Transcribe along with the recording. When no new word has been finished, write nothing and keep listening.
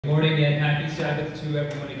Good morning and happy Sabbath to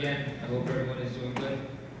everyone again. I hope everyone is doing good.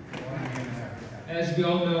 As we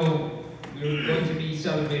all know, we're going to be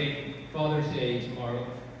celebrating Father's Day tomorrow,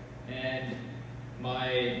 and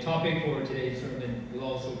my topic for today's sermon will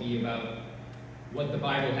also be about what the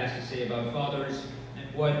Bible has to say about fathers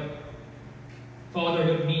and what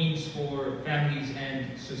fatherhood means for families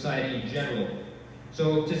and society in general.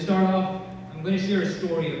 So to start off, I'm going to share a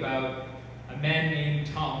story about a man named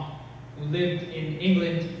Tom who lived in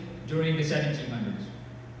England during the 1700s.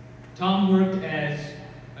 Tom worked as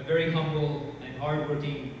a very humble and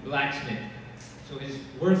hard-working blacksmith, so his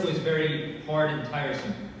work was very hard and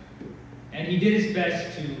tiresome. And he did his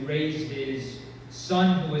best to raise his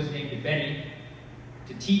son, who was named Benny,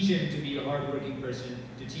 to teach him to be a hard-working person,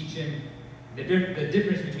 to teach him the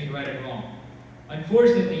difference between right and wrong.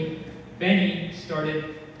 Unfortunately, Benny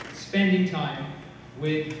started spending time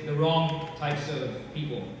with the wrong types of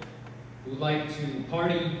people, who like to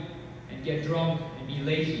party and get drunk and be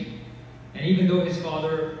lazy. And even though his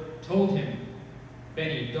father told him,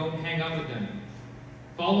 Benny, don't hang out with them.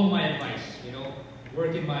 Follow my advice,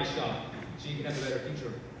 work in my shop so you can have a better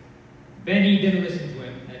future. Benny didn't listen to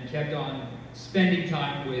him and kept on spending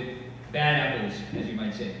time with bad apples, as you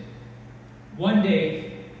might say. One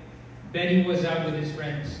day, Benny was out with his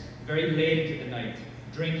friends very late into the night,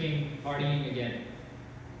 drinking, partying again.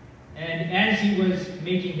 And as he was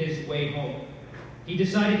making his way home, he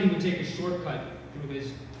decided he would take a shortcut through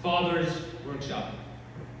his father's workshop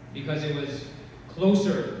because it was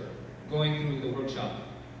closer going through the workshop.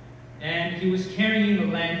 And he was carrying a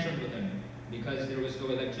lantern with him because there was no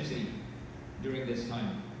electricity during this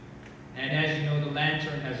time. And as you know, the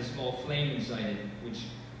lantern has a small flame inside it, which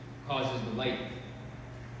causes the light.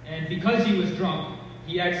 And because he was drunk,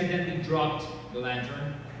 he accidentally dropped the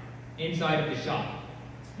lantern inside of the shop.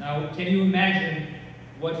 Now, can you imagine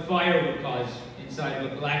what fire would cause inside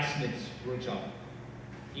of a blacksmith's workshop?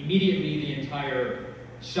 Immediately, the entire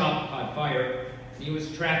shop caught fire, and he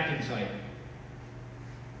was trapped inside.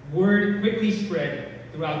 Word quickly spread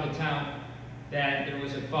throughout the town that there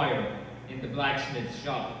was a fire in the blacksmith's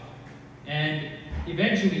shop. And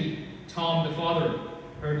eventually, Tom, the father,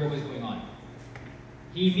 heard what was going on.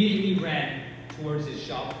 He immediately ran towards his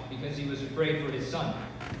shop because he was afraid for his son.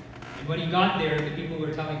 And when he got there, the people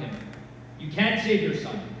were telling him, you can't save your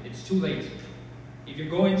son, it's too late. If you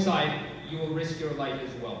go inside, you will risk your life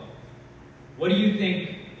as well. What do you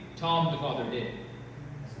think Tom the father did?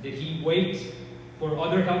 Did he wait for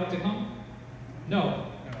other help to come? No.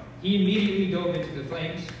 He immediately dove into the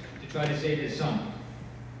flames to try to save his son.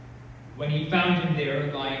 When he found him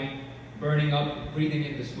there, lying, burning up, breathing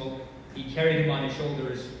in the smoke, he carried him on his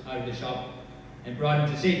shoulders out of the shop and brought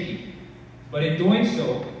him to safety. But in doing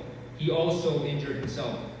so, he also injured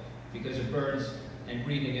himself because of burns and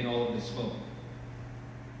breathing in all of the smoke.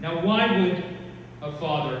 Now, why would a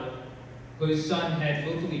father whose son had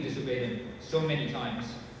willfully disobeyed him so many times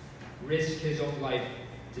risk his own life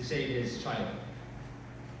to save his child?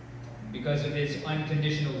 Because of his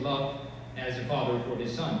unconditional love as a father for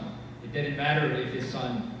his son. It didn't matter if his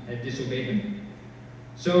son had disobeyed him.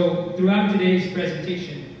 So, throughout today's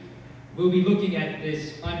presentation, we'll be looking at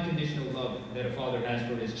this unconditional love that a father has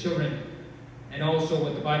for his children, and also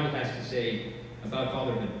what the Bible has to say about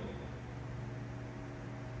fatherhood.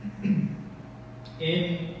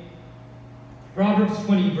 In Proverbs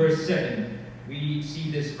 20, verse 7, we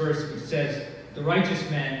see this verse which says, the righteous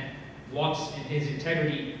man walks in his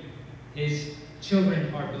integrity, his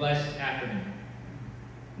children are blessed after him.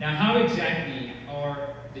 Now, how exactly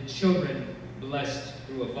are the children blessed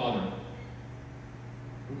through a father?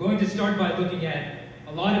 We're going to start by looking at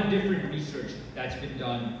a lot of different research that's been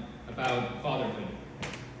done about fatherhood.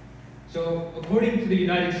 So, according to the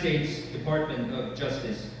United States Department of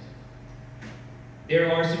Justice,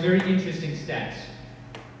 there are some very interesting stats.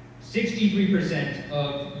 63%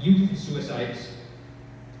 of youth suicides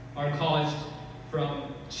are caused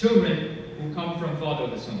from children who come from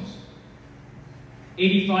fatherless homes.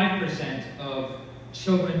 85% of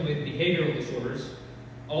children with behavioral disorders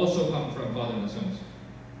also come from fatherless homes.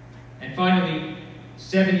 And finally,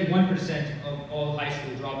 71% of all high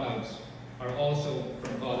school dropouts are also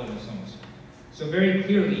from fatherless homes. So very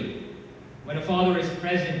clearly, when a father is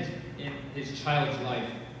present in his child's life,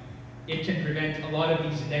 it can prevent a lot of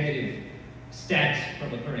these negative stats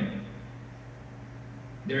from occurring.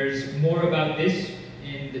 There's more about this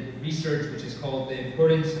in the research which is called The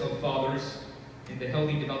Importance of Fathers in the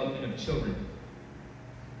Healthy Development of Children.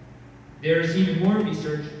 There's even more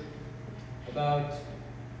research about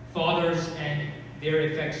fathers and their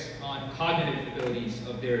effects on cognitive abilities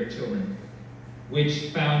of their children, which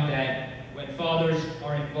found that when fathers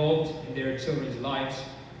are involved in their children's lives,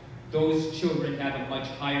 those children have a much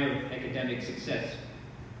higher academic success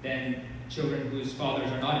than children whose fathers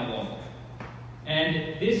are not involved.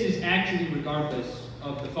 And this is actually regardless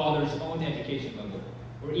of the father's own education level,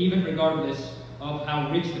 or even regardless of how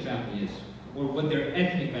rich the family is, or what their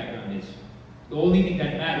ethnic background is. The only thing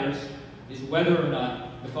that matters is whether or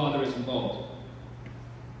not the father is involved.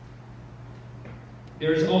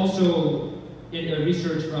 There is also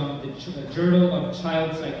research from the Journal of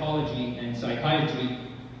Child Psychology and Psychiatry,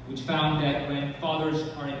 which found that when fathers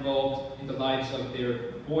are involved in the lives of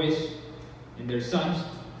their boys and their sons,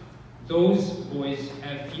 those boys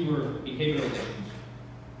have fewer behavioral issues.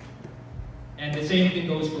 And the same thing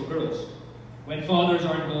goes for girls. When fathers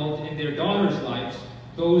are involved in their daughters' lives,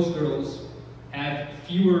 those girls have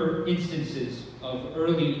fewer instances of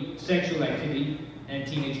early sexual activity and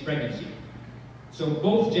teenage pregnancy. So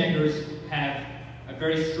both genders have a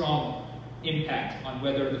very strong impact on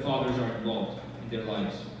whether the fathers are involved in their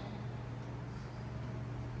lives.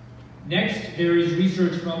 Next, there is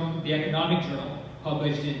research from the Economic Journal,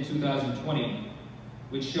 published in 2020,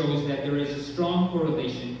 which shows that there is a strong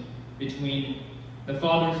correlation between the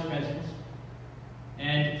father's presence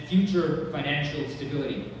and future financial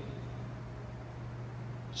stability.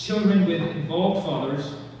 Children with involved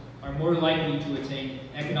fathers are more likely to attain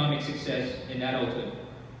economic success in adulthood.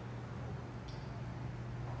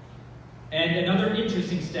 And another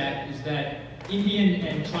interesting stat is that Indian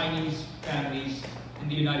and Chinese families in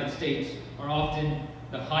the United States are often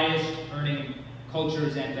the highest earning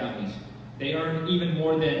cultures and families. They earn even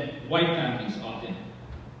more than white families often.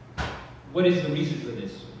 What is the reason for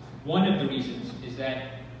this? One of the reasons is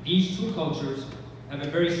that these two cultures have a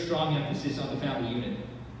very strong emphasis on the family unit.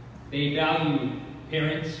 They value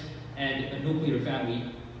parents and a nuclear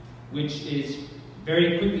family, which is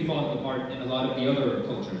very quickly falling apart in a lot of the other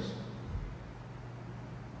cultures.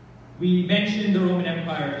 We mentioned the Roman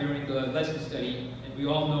Empire during the lesson study, and we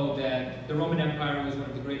all know that the Roman Empire was one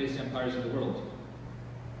of the greatest empires in the world.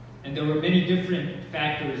 And there were many different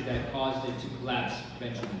factors that caused it to collapse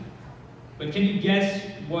eventually. But can you guess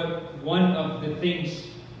what one of the things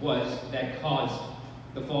was that caused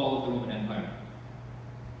the fall of the Roman Empire?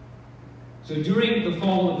 So during the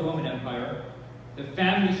fall of the Roman Empire, the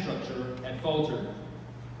family structure had faltered.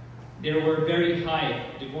 There were very high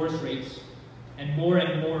divorce rates, and more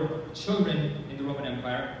children in the Roman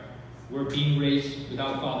Empire were being raised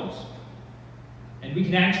without fathers. And we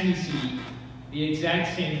can actually see the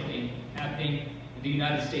exact same thing happening in the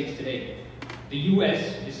United States today. The US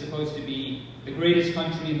is supposed to be the greatest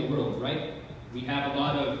country in the world, right? We have a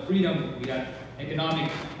lot of freedom, we have economic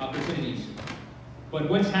opportunities. But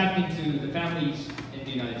what's happening to the families in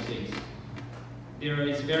the United States? There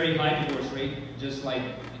is very high divorce rate, just like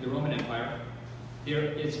in the Roman Empire. There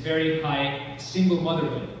is very high single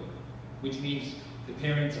motherhood, which means the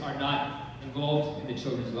parents are not involved in the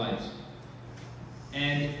children's lives.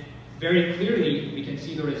 And very clearly, we can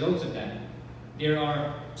see the results of that. There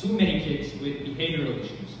are too many kids with behavioral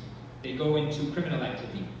issues. They go into criminal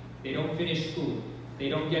activity. They don't finish school. They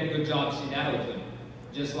don't get good jobs in adulthood,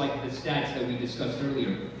 just like the stats that we discussed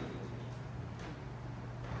earlier.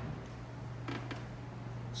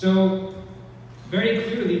 So, very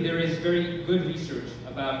clearly, there is very good research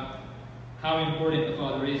about how important the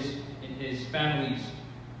father is in his families,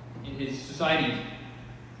 in his society.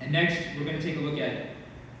 And next, we're going to take a look at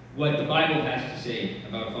what the Bible has to say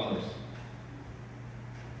about fathers.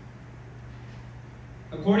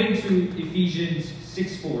 According to Ephesians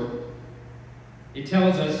 6:4, it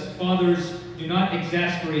tells us, "Fathers, do not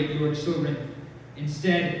exasperate your children.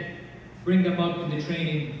 Instead, bring them up in the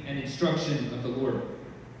training and instruction of the Lord."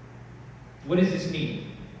 What does this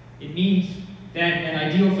mean? It means that an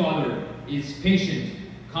ideal father is patient,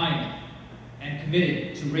 kind, and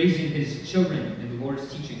committed to raising his children in the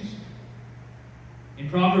Lord's teachings. In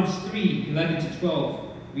Proverbs 3:11-12,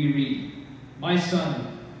 we read, "My son,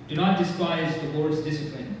 do not despise the Lord's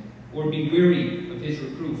discipline, or be weary of his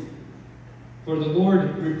reproof. For the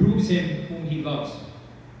Lord reproves him whom he loves,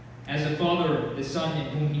 as a father the son in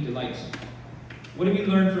whom he delights." What do we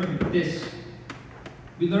learn from this?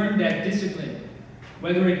 We learn that discipline,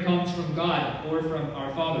 whether it comes from God or from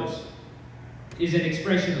our fathers, is an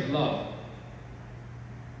expression of love.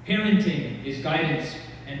 Parenting is guidance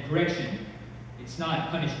and correction. It's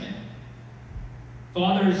not punishment.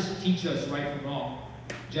 Fathers teach us right from wrong,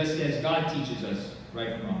 just as God teaches us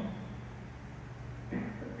right from wrong.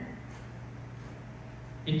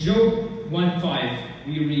 In Job 1:5,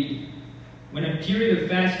 we read, "When a period of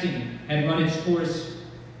fasting had run its course,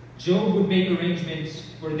 Job would make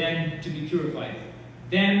arrangements for them to be purified."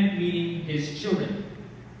 Them meaning his children.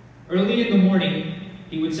 "Early in the morning,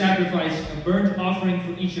 he would sacrifice a burnt offering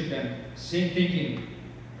for each of them, thinking,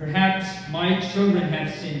 "Perhaps my children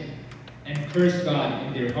have sinned and cursed God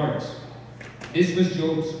in their hearts." This was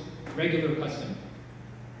Job's regular custom.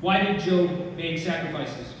 Why did Job make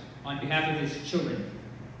sacrifices on behalf of his children?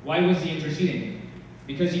 Why was he interceding?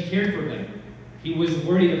 Because he cared for them. He was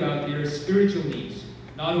worried about their spiritual needs,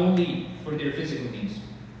 not only for their physical needs.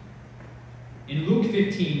 In Luke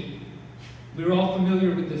 15, we're all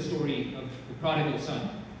familiar with the story of the prodigal son.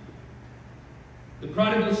 The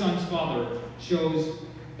prodigal son's father shows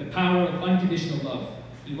the power of unconditional love.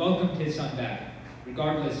 He welcomed his son back,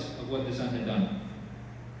 regardless of what the son had done.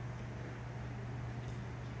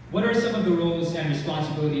 What are some of the roles and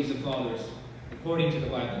responsibilities of fathers, according to the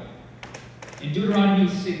Bible? In Deuteronomy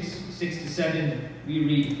 6-7, we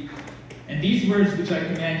read, "And these words which I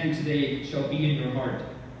command you today shall be in your heart.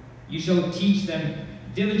 You shall teach them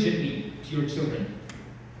diligently to your children,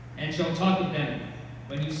 and shall talk of them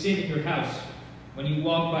when you sit in your house, when you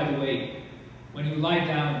walk by the way, when you lie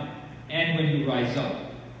down, and when you rise up."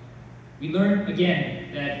 We learn again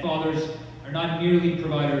that fathers are not merely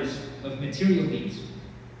providers of material needs.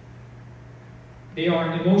 They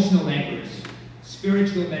are emotional anchors,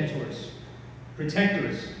 spiritual mentors,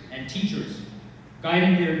 protectors, and teachers,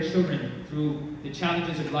 guiding their children through the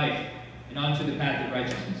challenges of life and onto the path of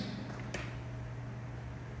righteousness.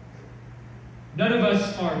 None of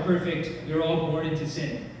us are perfect. We're all born into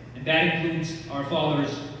sin, and that includes our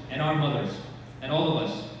fathers and our mothers, and all of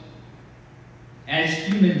us. As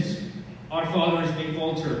humans, our fathers may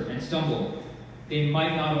falter and stumble. They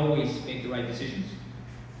might not always make the right decisions.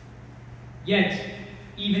 Yet,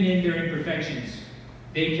 even in their imperfections,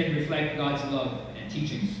 they can reflect God's love and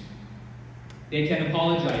teachings. They can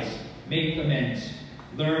apologize, make amends,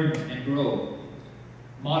 learn, and grow,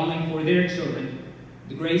 modeling for their children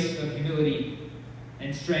the grace of humility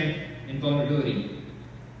and strength in vulnerability.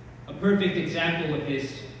 A perfect example of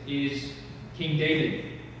this is King David,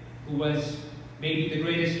 who was maybe the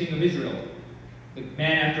greatest king of Israel, the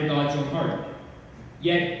man after God's own heart.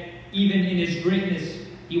 Yet, even in his greatness,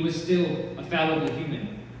 he was still a fallible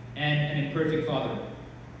human and an imperfect father.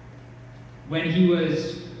 When he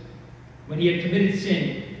had committed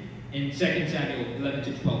sin in 2 Samuel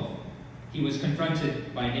 11-12, he was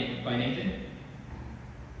confronted by Nathan.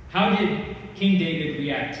 How did King David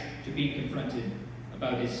react to being confronted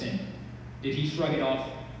about his sin? Did he shrug it off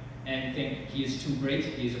and think he is too great,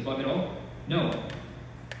 he is above it all? No.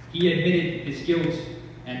 He admitted his guilt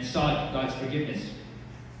and sought God's forgiveness.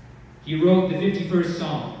 He wrote the 51st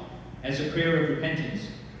Psalm as a prayer of repentance.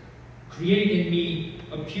 "Create in me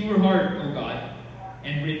a pure heart, O God,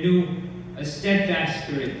 and renew a steadfast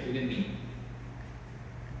spirit within me."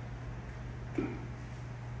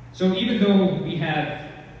 So even though we have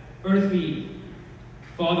earthly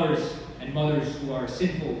fathers and mothers who are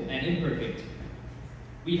sinful and imperfect,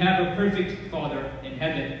 we have a perfect Father in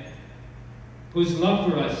heaven whose love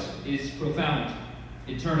for us is profound,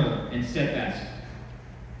 eternal, and steadfast.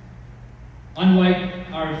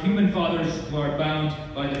 Unlike our human fathers who are bound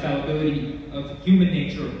by the fallibility of human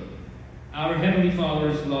nature, our Heavenly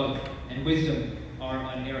Father's love and wisdom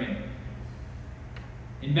are unerring.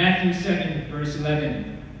 In Matthew 7, verse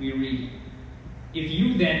 11, we read, "If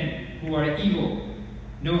you then, who are evil,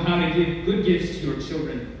 know how to give good gifts to your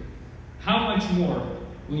children, how much more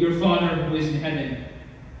will your Father who is in heaven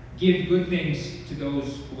give good things to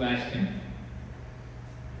those who ask him?"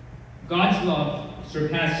 God's love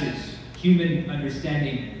surpasses human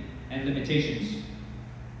understanding and limitations.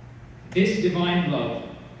 This divine love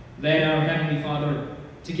led our Heavenly Father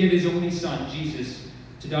to give his only Son, Jesus,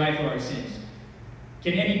 to die for our sins.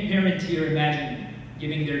 Can any parent here imagine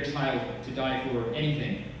giving their child to die for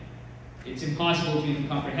anything? It's impossible to even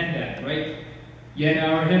comprehend that, right? Yet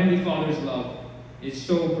our Heavenly Father's love is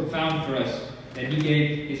so profound for us that he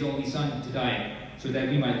gave his only Son to die so that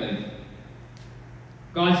we might live.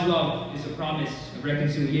 God's love is a promise of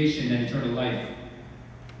reconciliation and eternal life.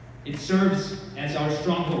 It serves as our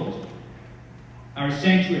stronghold, our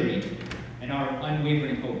sanctuary, and our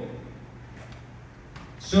unwavering hope.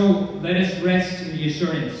 So let us rest in the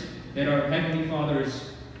assurance that our Heavenly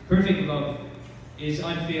Father's perfect love is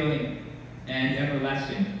unfailing and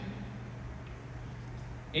everlasting.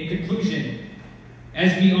 In conclusion,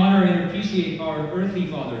 as we honor and appreciate our earthly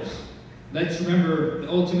fathers, let's remember the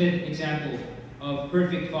ultimate example of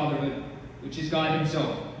perfect fatherhood, which is God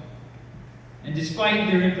himself. And despite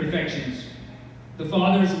their imperfections, the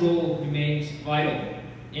father's role remains vital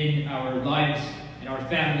in our lives, in our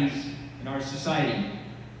families, in our society,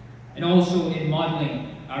 and also in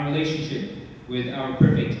modeling our relationship with our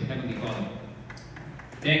perfect Heavenly Father.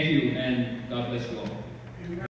 Thank you, and God bless you all.